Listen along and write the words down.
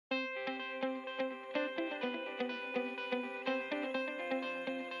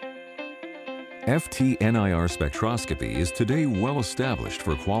FT-NIR spectroscopy is today well established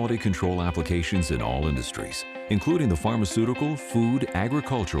for quality control applications in all industries, including the pharmaceutical, food,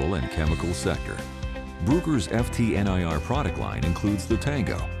 agricultural, and chemical sector. Bruker's FT-NIR product line includes the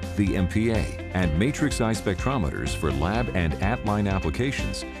TANGO, the MPA, and Matrix I spectrometers for lab and at-line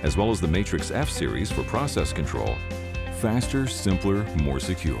applications, as well as the Matrix F series for process control. Faster, simpler, more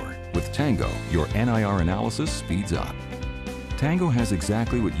secure. With TANGO, your NIR analysis speeds up. TANGO has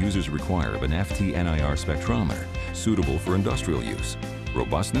exactly what users require of an FT-NIR spectrometer, suitable for industrial use: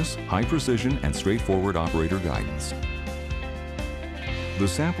 robustness, high precision, and straightforward operator guidance. The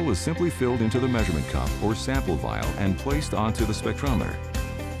sample is simply filled into the measurement cup or sample vial and placed onto the spectrometer.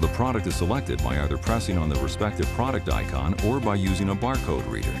 The product is selected by either pressing on the respective product icon or by using a barcode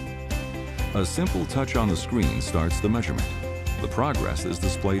reader. A simple touch on the screen starts the measurement. The progress is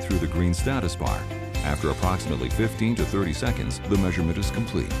displayed through the green status bar. After approximately 15 to 30 seconds, the measurement is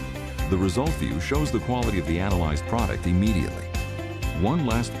complete. The result view shows the quality of the analyzed product immediately. One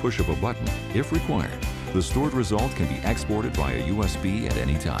last push of a button, if required. The stored result can be exported via USB at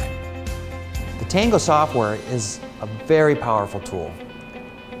any time. The TANGO software is a very powerful tool,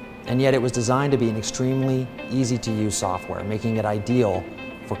 and yet it was designed to be an extremely easy-to-use software, making it ideal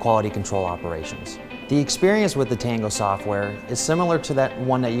for quality control operations. The experience with the TANGO software is similar to that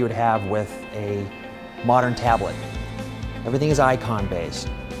one that you would have with a modern tablet. Everything is icon-based,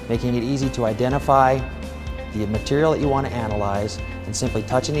 making it easy to identify the material that you want to analyze and simply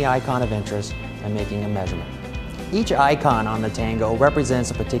touching the icon of interest and making a measurement. Each icon on the TANGO represents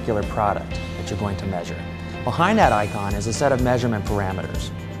a particular product that you're going to measure. Behind that icon is a set of measurement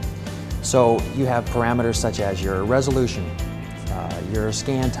parameters. So you have parameters such as your resolution, your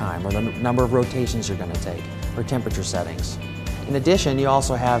scan time, or the number of rotations you're going to take, or temperature settings. In addition, you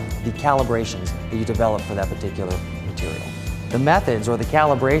also have the calibrations that you develop for that particular material. The methods or the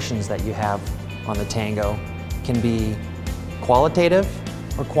calibrations that you have on the TANGO can be qualitative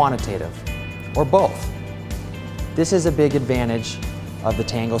or quantitative, or both. This is a big advantage of the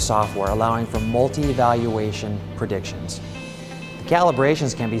TANGO software, allowing for multi-evaluation predictions. The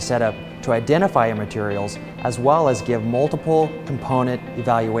calibrations can be set up to identify your materials as well as give multiple component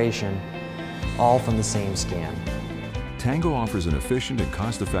evaluation, all from the same scan. TANGO offers an efficient and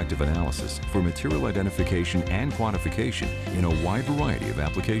cost-effective analysis for material identification and quantification in a wide variety of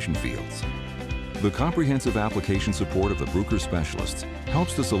application fields. The comprehensive application support of the Bruker specialists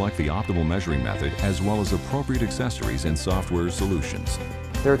helps to select the optimal measuring method as well as appropriate accessories and software solutions.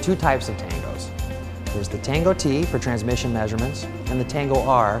 There are two types of TANGOs. There's the TANGO T for transmission measurements and the TANGO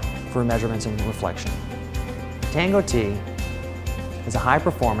R for measurements and reflection. The TANGO T is a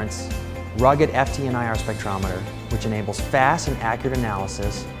high-performance, rugged FT-NIR spectrometer which enables fast and accurate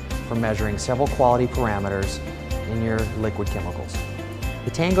analysis for measuring several quality parameters in your liquid chemicals.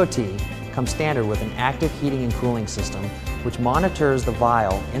 The TANGO T comes standard with an active heating and cooling system which monitors the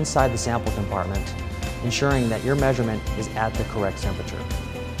vial inside the sample compartment, ensuring that your measurement is at the correct temperature.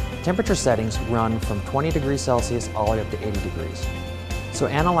 Temperature settings run from 20 degrees Celsius all the way up to 80 degrees. So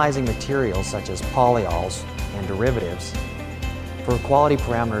analyzing materials such as polyols and derivatives for quality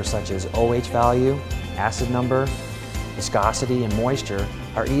parameters such as OH value, acid number, viscosity, and moisture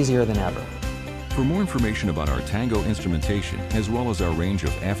are easier than ever. For more information about our TANGO instrumentation, as well as our range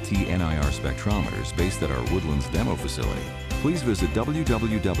of FT-NIR spectrometers based at our Woodlands demo facility, please visit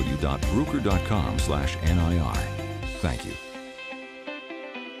www.bruker.com/NIR. Thank you.